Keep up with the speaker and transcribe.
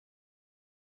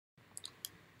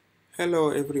Hello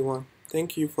everyone,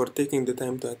 thank you for taking the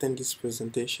time to attend this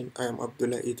presentation. I am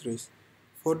Abdoulaye Idriss.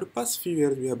 For the past few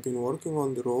years we have been working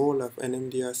on the role of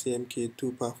NMDAR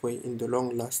CMK2 pathway in the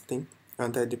long-lasting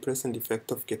antidepressant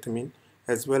effect of ketamine,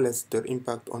 as well as their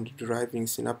impact on the deriving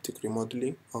synaptic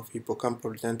remodeling of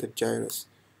hippocampal dentate gyrus.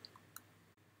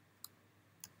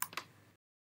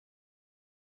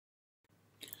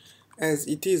 As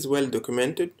it is well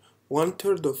documented,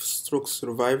 one-third of stroke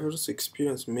survivors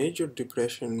experience major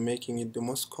depression, making it the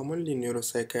most commonly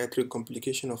neuropsychiatric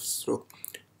complication of stroke.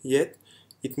 Yet,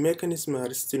 its mechanisms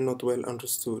are still not well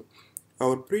understood.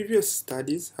 Our previous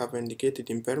studies have indicated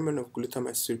impairment of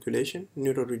glutamate circulation,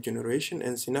 neuroregeneration,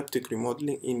 and synaptic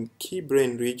remodeling in key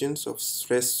brain regions of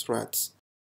stressed rats.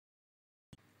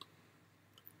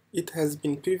 It has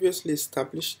been previously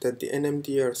established that the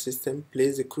NMDAR system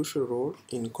plays a crucial role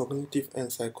in cognitive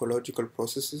and psychological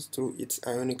processes through its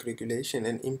ionic regulation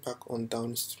and impact on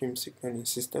downstream signaling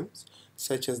systems,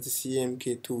 such as the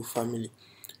CMK2 family.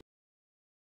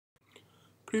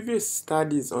 Previous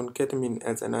studies on ketamine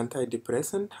as an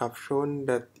antidepressant have shown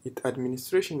that its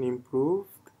administration improved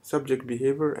subject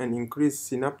behavior and increased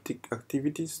synaptic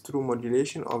activities through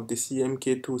modulation of the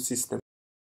CMK2 system.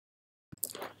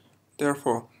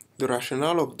 Therefore, the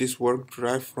rationale of this work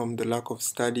derived from the lack of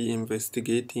study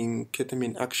investigating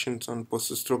ketamine actions on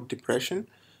post-stroke depression,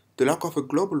 the lack of a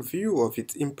global view of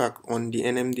its impact on the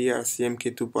NMDAR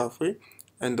CMK2 pathway,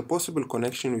 and the possible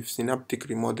connection with synaptic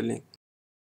remodeling.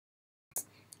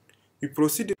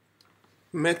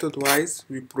 Method-wise,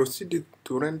 we proceeded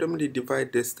to randomly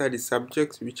divide the study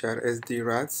subjects, which are SD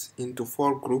rats, into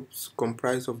 4 groups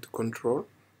comprised of the control,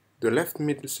 the left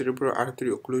middle cerebral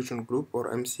artery occlusion group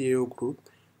or MCAO group,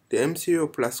 the MCAO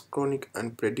plus chronic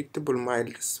unpredictable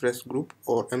mild stress group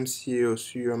or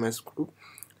MCAO-CUMS group,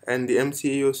 and the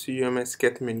MCAO-CUMS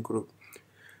ketamine group.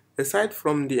 Aside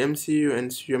from the MCAO and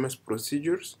CUMS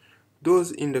procedures,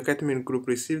 those in the ketamine group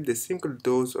received a single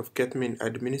dose of ketamine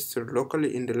administered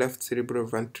locally in the left cerebral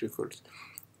ventricles.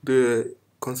 The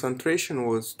concentration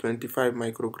was 25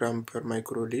 microgram per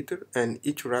microliter, and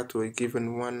each rat was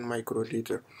given 1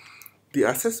 microliter. The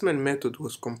assessment method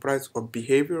was comprised of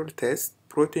behavioral tests,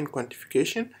 protein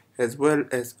quantification, as well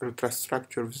as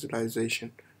ultrastructure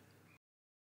visualization.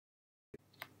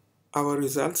 Our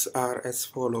results are as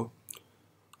follows.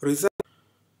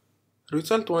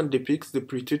 Result 1 depicts the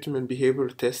pretreatment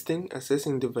behavioral testing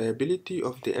assessing the viability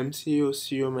of the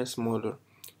MCAO-CUMS model.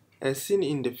 As seen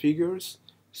in the figures,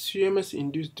 CUMS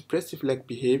induced depressive-like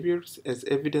behaviors as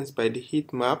evidenced by the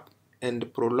heat map and the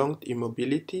prolonged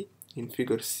immobility in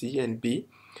figure C and B,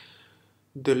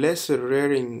 the lesser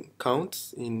rearing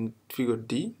counts in figure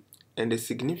D, and the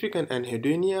significant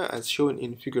anhedonia as shown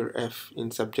in figure F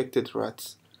in subjected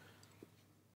rats.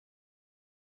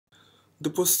 The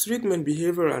post-treatment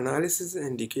behavioral analysis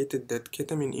indicated that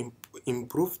ketamine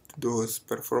improved those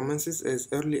performances as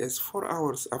early as 4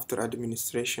 hours after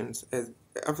administration, as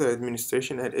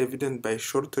evident by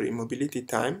shorter immobility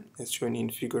time, as shown in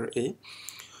figure A,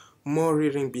 more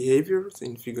rearing behaviors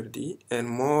in figure D, and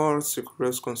more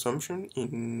sucrose consumption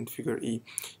in figure E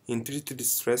in treated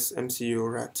stress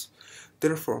MCAO rats.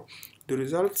 Therefore, the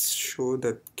results show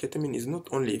that ketamine is not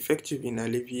only effective in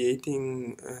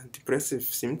alleviating depressive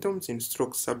symptoms in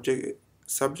stroke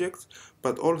subjects,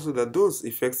 but also that those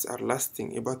effects are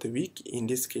lasting about a week in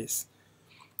this case.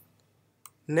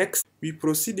 Next, we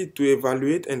proceeded to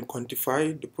evaluate and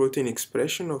quantify the protein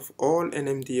expression of all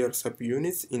NMDAR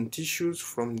subunits in tissues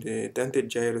from the dentate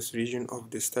gyrus region of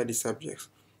the study subjects.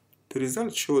 The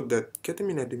results showed that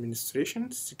ketamine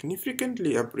administration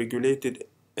significantly upregulated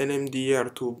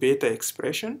NMDAR2 beta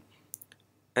expression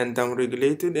and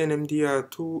downregulated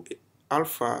NMDAR2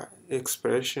 alpha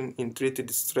expression in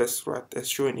treated stress rat as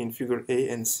shown in figure A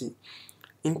and C.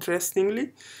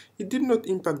 Interestingly, it did not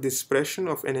impact the expression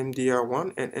of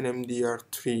NMDAR1 and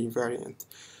NMDAR3 variant.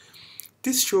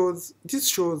 This shows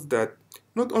that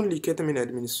not only ketamine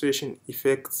administration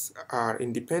effects are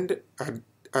dependent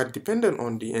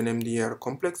on the NMDAR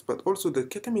complex, but also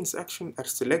that ketamine's actions are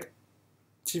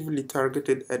selectively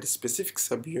targeted at specific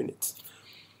subunits.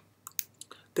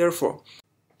 Therefore,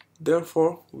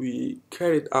 we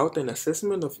carried out an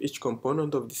assessment of each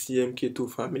component of the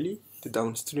CMK2 family, the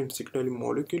downstream signaling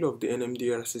molecule of the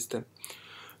NMDAR system.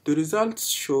 The results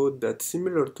showed that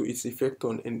similar to its effect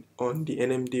on the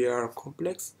NMDAR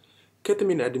complex,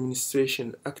 ketamine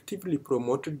administration actively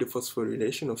promoted the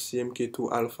phosphorylation of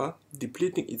CMK2 alpha,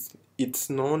 depleting its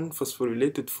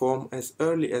non-phosphorylated form as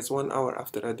early as 1 hour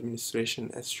after administration,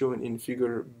 as shown in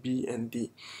figure B and D.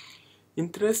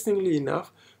 Interestingly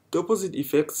enough, the opposite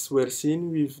effects were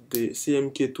seen with the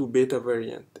CMK2 beta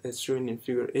variant, as shown in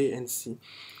figure A and C.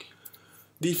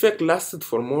 The effect lasted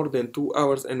for more than 2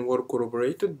 hours and were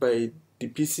corroborated by the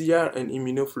PCR and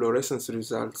immunofluorescence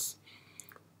results.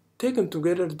 Taken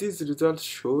together, these results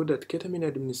show that ketamine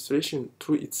administration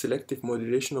through its selective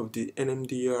modulation of the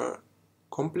NMDAR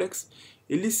complex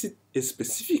elicits a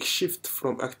specific shift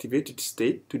from activated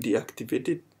state to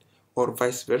deactivated or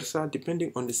vice versa,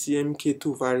 depending on the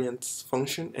CMK2 variant's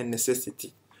function and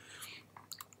necessity.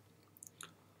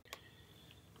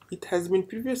 It has been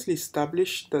previously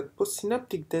established that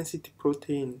postsynaptic density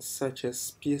proteins such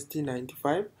as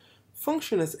PSD95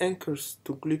 function as anchors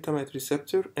to glutamate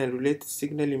receptor and related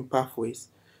signaling pathways,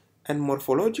 and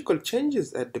morphological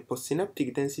changes at the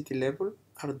postsynaptic density level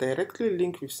are directly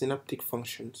linked with synaptic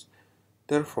functions.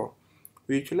 Therefore,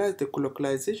 we utilize the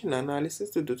colocalization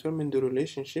analysis to determine the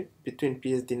relationship between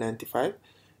PSD95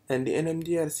 and the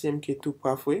NMDAR CMK2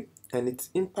 pathway and its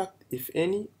impact, if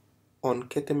any, on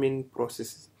ketamine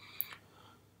processes.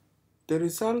 The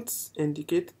results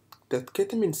indicate that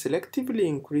ketamine selectively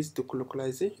increased the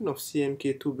colocalization of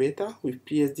CMK2 beta with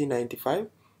PSD95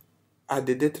 at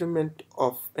the detriment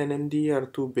of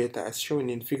NMDAR2 beta as shown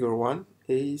in figure 1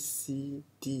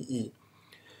 ACDE,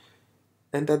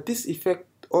 and that this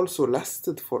effect also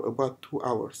lasted for about 2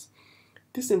 hours.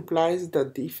 This implies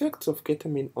that the effects of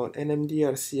ketamine on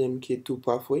NMDAR CMK2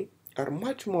 pathway are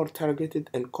much more targeted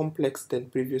and complex than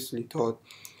previously thought.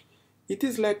 It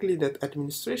is likely that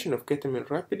administration of ketamine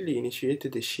rapidly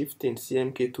initiated a shift in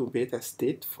CMK2 beta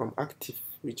state from active,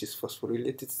 which is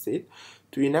phosphorylated state,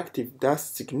 to inactive, thus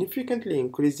significantly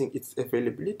increasing its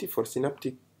availability for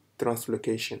synaptic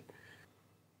translocation.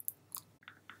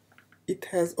 It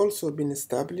has also been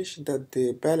established that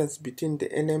the balance between the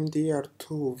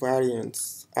NMDAR2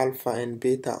 variants alpha and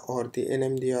beta, or the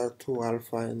NMDAR2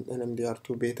 alpha and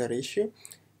NMDAR2 beta ratio,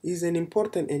 is an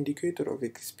important indicator of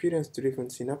experience-driven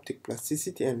synaptic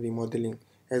plasticity and remodeling,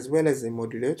 as well as a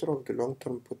modulator of the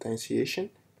long-term potentiation,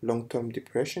 long-term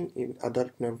depression in adult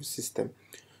nervous system.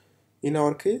 In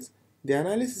our case, the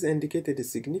analysis indicated a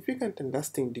significant and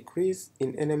lasting decrease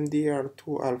in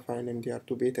NMDAR2 alpha and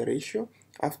NMDAR2 beta ratio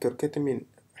after ketamine,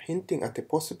 hinting at a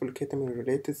possible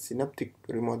ketamine-related synaptic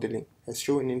remodeling, as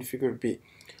shown in figure B.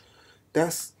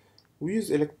 Thus, we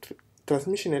use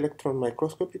transmission electron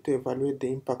microscopy to evaluate the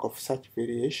impact of such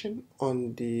variation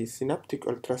on the synaptic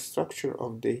ultrastructure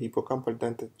of the hippocampal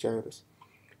dentate gyrus.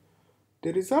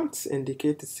 The results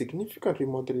indicated significant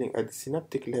remodeling at the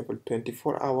synaptic level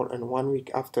 24-hour and 1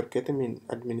 week after ketamine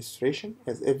administration,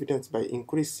 as evidenced by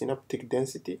increased synaptic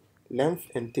density, length,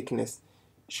 and thickness,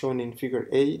 shown in figure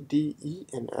A, D, E,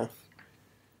 and F.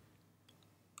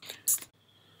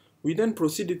 We then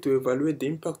proceeded to evaluate the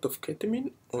impact of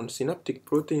ketamine on synaptic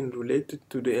protein related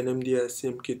to the NMDAR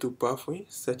CMK2 pathway,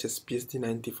 such as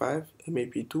PSD95,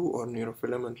 MAP2, or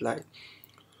neurofilament light.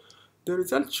 The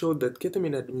results showed that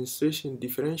ketamine administration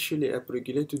differentially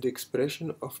upregulated the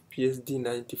expression of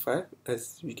PSD95,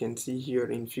 as we can see here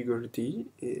in figure D,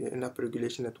 an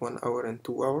upregulation at 1 hour and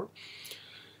 2 hours,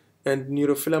 and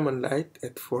neurofilament light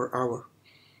at 4 hours,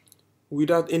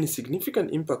 without any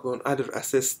significant impact on other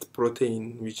assessed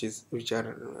protein, which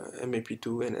are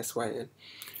MAP2 and SYN.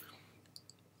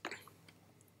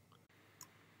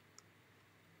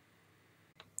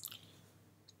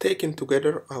 Taken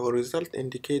together, our results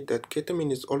indicate that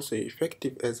ketamine is also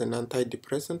effective as an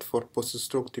antidepressant for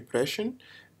post-stroke depression,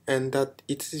 and that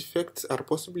its effects are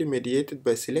possibly mediated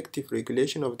by selective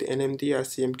regulation of the NMDAR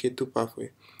CMK2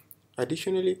 pathway.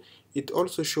 Additionally, it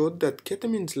also showed that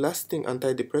ketamine's lasting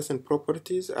antidepressant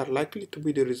properties are likely to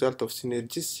be the result of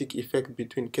synergistic effect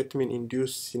between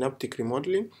ketamine-induced synaptic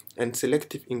remodeling and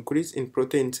selective increase in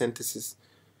protein synthesis.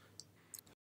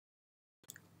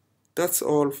 That's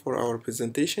all for our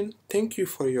presentation. Thank you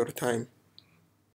for your time.